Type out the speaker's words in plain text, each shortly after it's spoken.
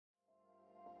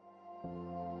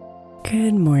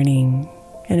Good morning,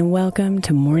 and welcome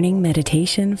to Morning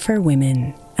Meditation for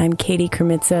Women. I'm Katie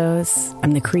Kremitzos.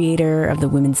 I'm the creator of the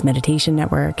Women's Meditation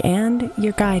Network and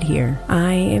your guide here.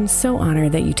 I am so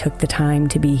honored that you took the time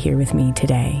to be here with me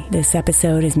today. This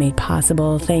episode is made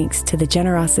possible thanks to the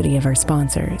generosity of our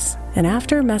sponsors. And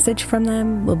after a message from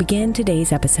them, we'll begin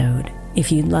today's episode.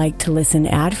 If you'd like to listen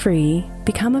ad-free,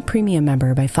 become a premium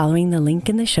member by following the link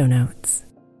in the show notes.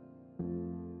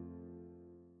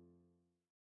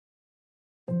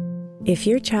 If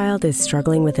your child is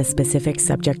struggling with a specific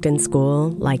subject in school,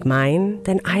 like mine,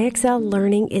 then IXL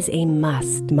Learning is a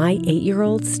must. My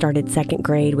 8-year-old started second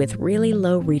grade with really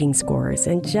low reading scores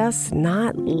and just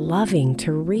not loving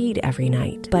to read every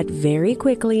night. But very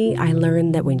quickly, I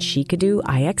learned that when she could do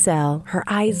IXL, her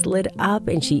eyes lit up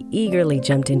and she eagerly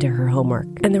jumped into her homework.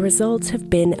 And the results have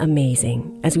been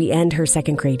amazing. As we end her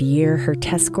second grade year, her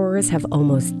test scores have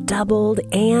almost doubled,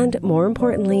 and more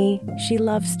importantly, she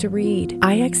loves to read.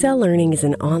 IXL Learning is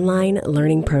an online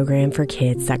learning program for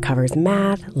kids that covers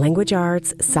math, language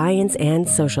arts, science, and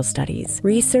social studies.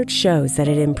 Research shows that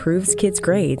it improves kids'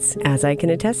 grades, as I can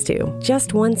attest to.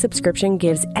 Just one subscription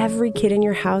gives every kid in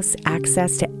your house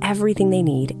access to everything they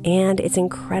need, and it's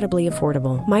incredibly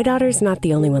affordable. My daughter's not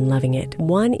the only one loving it.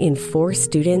 1 in 4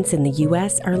 students in the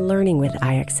U.S. are learning with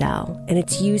IXL, and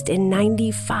it's used in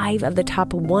 95 of the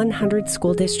top 100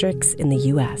 school districts in the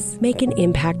U.S. Make an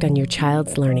impact on your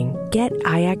child's learning. Get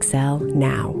IXL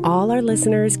now. All our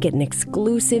listeners get an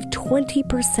exclusive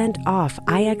 20% off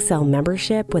IXL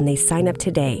membership when they sign up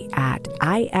today at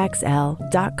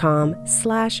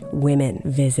IXL.com/women.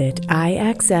 Visit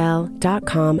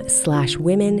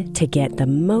IXL.com/women to get the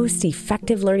most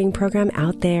effective learning program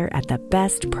out there at the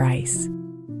best price.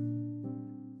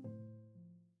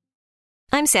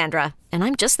 I'm Sandra, and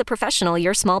I'm just the professional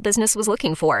your small business was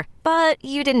looking for. But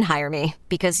you didn't hire me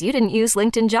because you didn't use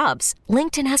LinkedIn Jobs.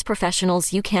 LinkedIn has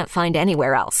professionals you can't find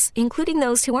anywhere else, including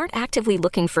those who aren't actively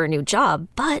looking for a new job,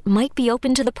 but might be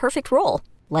open to the perfect role,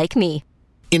 like me.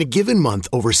 In a given month,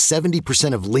 over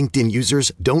 70% of LinkedIn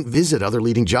users don't visit other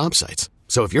leading job sites.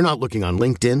 So if you're not looking on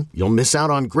LinkedIn, you'll miss out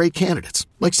on great candidates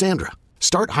like Sandra.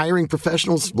 Start hiring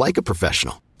professionals like a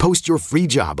professional. Post your free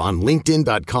job on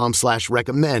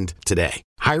linkedin.com/recommend today.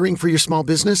 Hiring for your small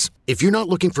business? If you're not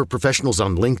looking for professionals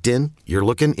on LinkedIn, you're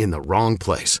looking in the wrong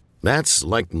place. That's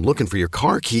like looking for your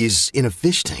car keys in a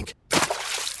fish tank.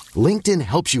 LinkedIn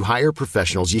helps you hire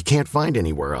professionals you can't find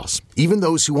anywhere else, even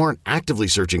those who aren't actively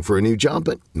searching for a new job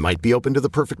but might be open to the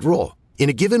perfect role. In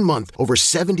a given month, over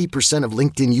 70% of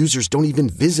LinkedIn users don't even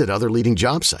visit other leading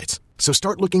job sites. So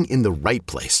start looking in the right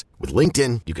place. With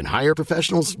LinkedIn, you can hire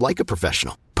professionals like a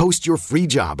professional. Post your free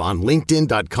job on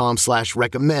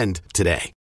linkedin.com/recommend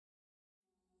today.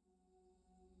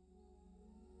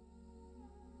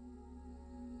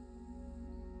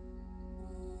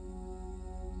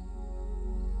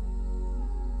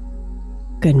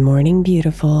 Good morning,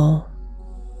 beautiful.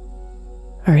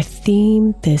 Our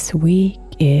theme this week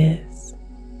is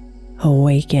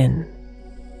awaken.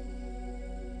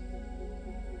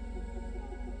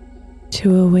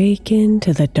 To awaken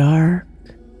to the dark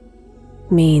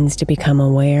means to become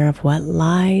aware of what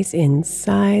lies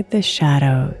inside the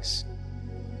shadows,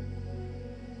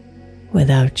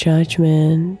 without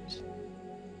judgment,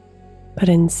 but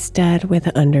instead with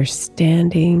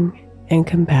understanding and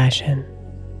compassion.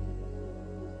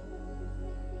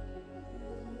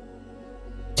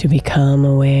 To become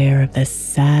aware of the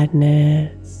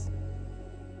sadness,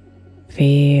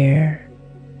 fear,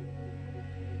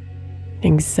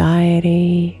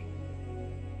 anxiety,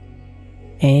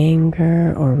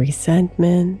 anger, or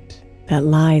resentment that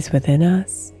lies within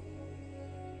us,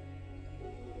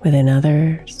 within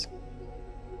others,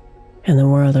 and the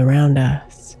world around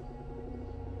us.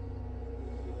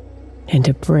 And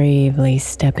to bravely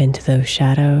step into those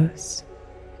shadows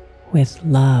with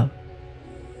love.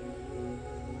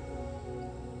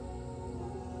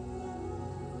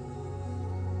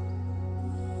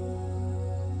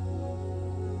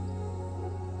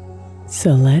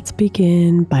 So let's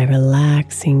begin by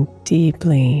relaxing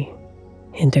deeply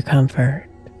into comfort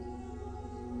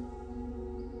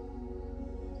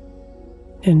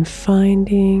and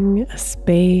finding a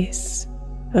space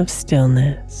of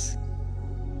stillness.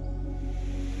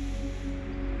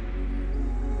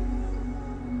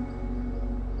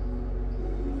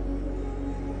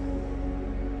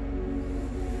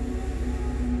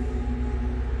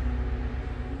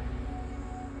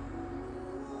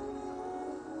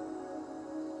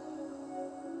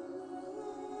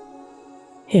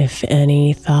 If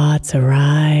any thoughts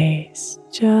arise,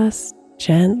 just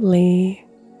gently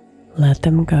let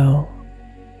them go.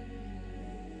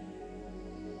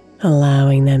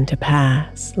 allowing them to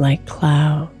pass like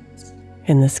clouds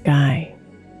in the sky.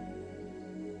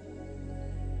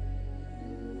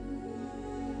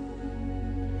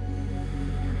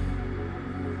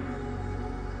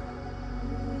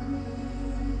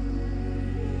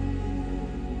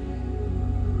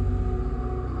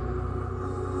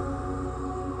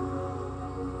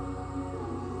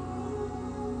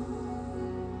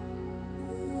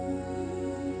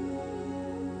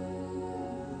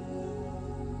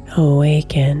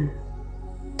 Awaken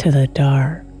to the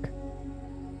dark,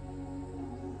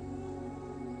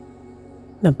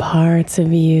 the parts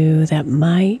of you that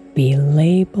might be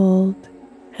labeled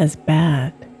as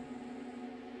bad,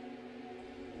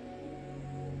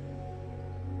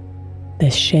 the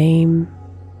shame,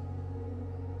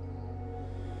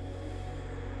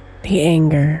 the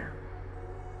anger,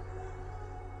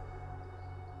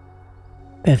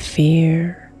 the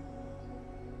fear,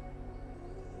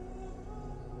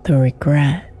 the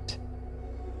regret,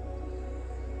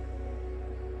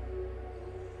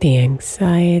 the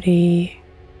anxiety,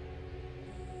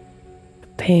 the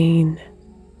pain,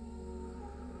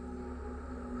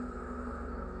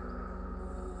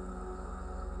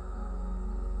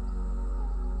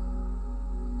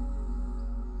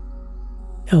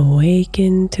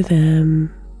 awaken to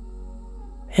them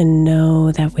and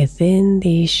know that within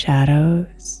these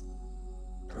shadows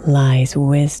lies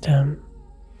wisdom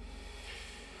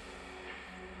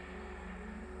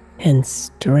and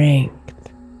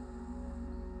strength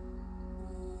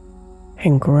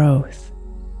and growth.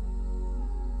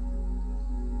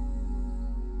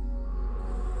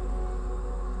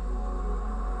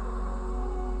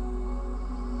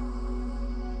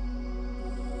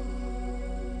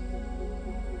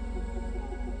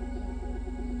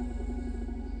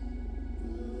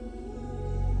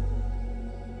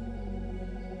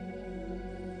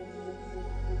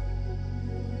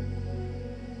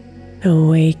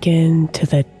 Awaken to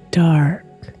the dark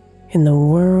in the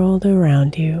world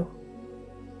around you.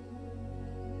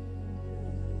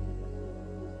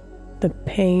 The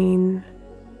pain,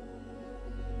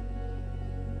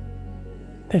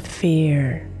 the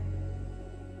fear,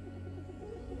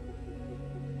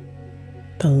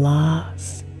 the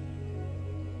loss,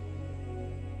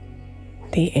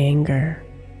 the anger.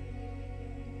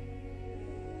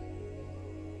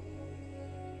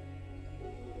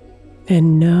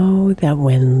 And know that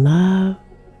when love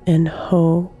and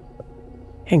hope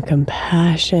and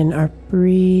compassion are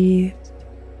breathed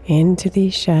into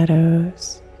these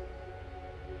shadows,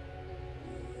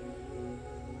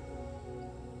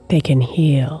 they can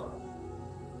heal.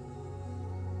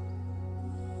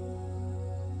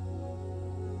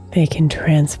 They can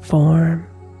transform.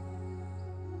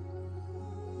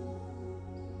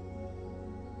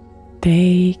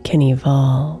 They can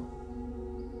evolve.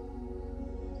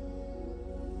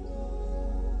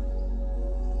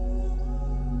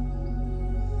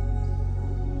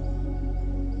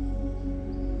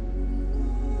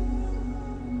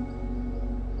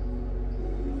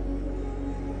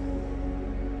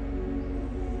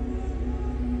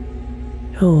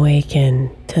 Awaken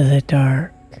to the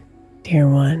dark, dear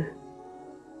one,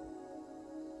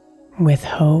 with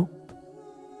hope,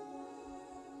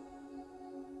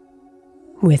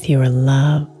 with your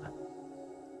love,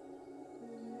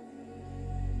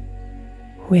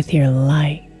 with your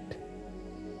light.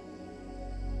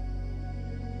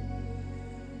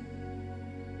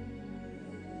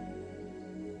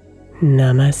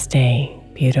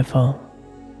 Namaste, beautiful.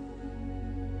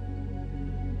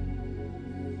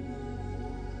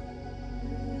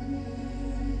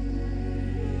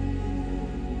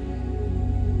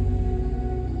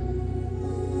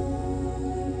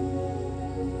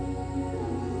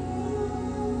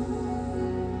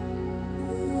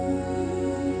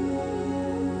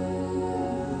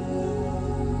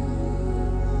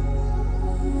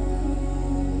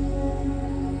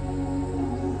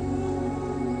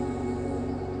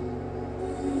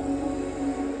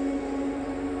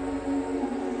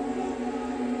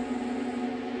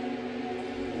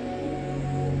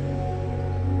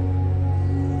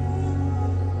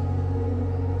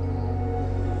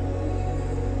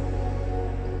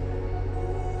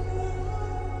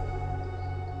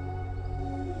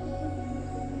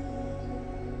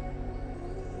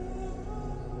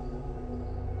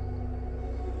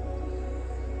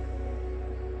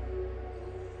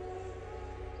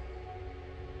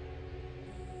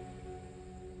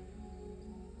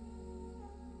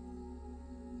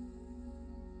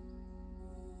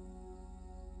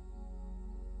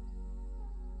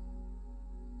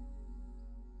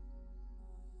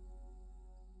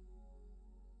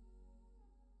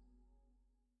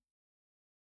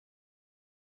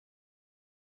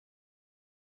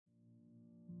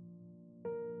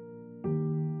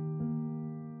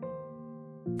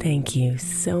 Thank you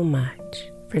so much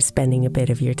for spending a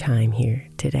bit of your time here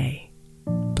today.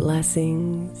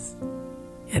 Blessings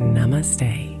and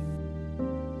namaste.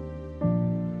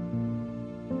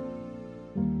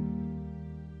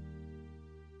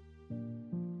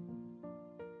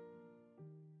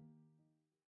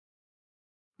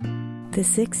 The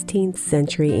 16th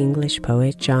century English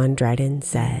poet John Dryden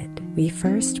said, "We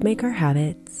first make our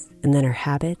habits, and then our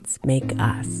habits make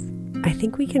us." I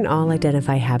think we can all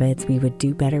identify habits we would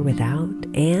do better without,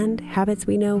 and habits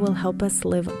we know will help us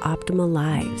live optimal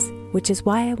lives, which is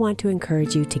why I want to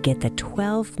encourage you to get the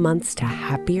 12 Months to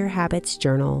Happier Habits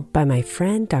journal by my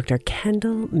friend Dr.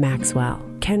 Kendall Maxwell.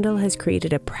 Kendall has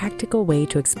created a practical way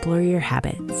to explore your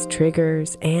habits,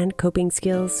 triggers, and coping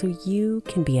skills so you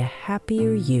can be a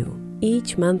happier you.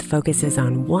 Each month focuses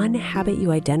on one habit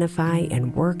you identify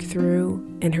and work through,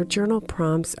 and her journal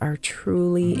prompts are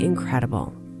truly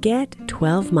incredible. Get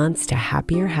 12 Months to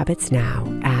Happier Habits now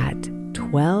at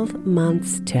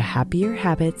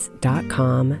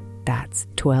 12monthstohappierhabits.com. That's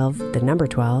 12, the number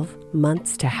 12,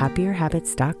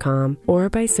 monthstohappierhabits.com, or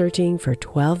by searching for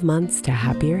 12 Months to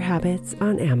Happier Habits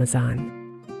on Amazon.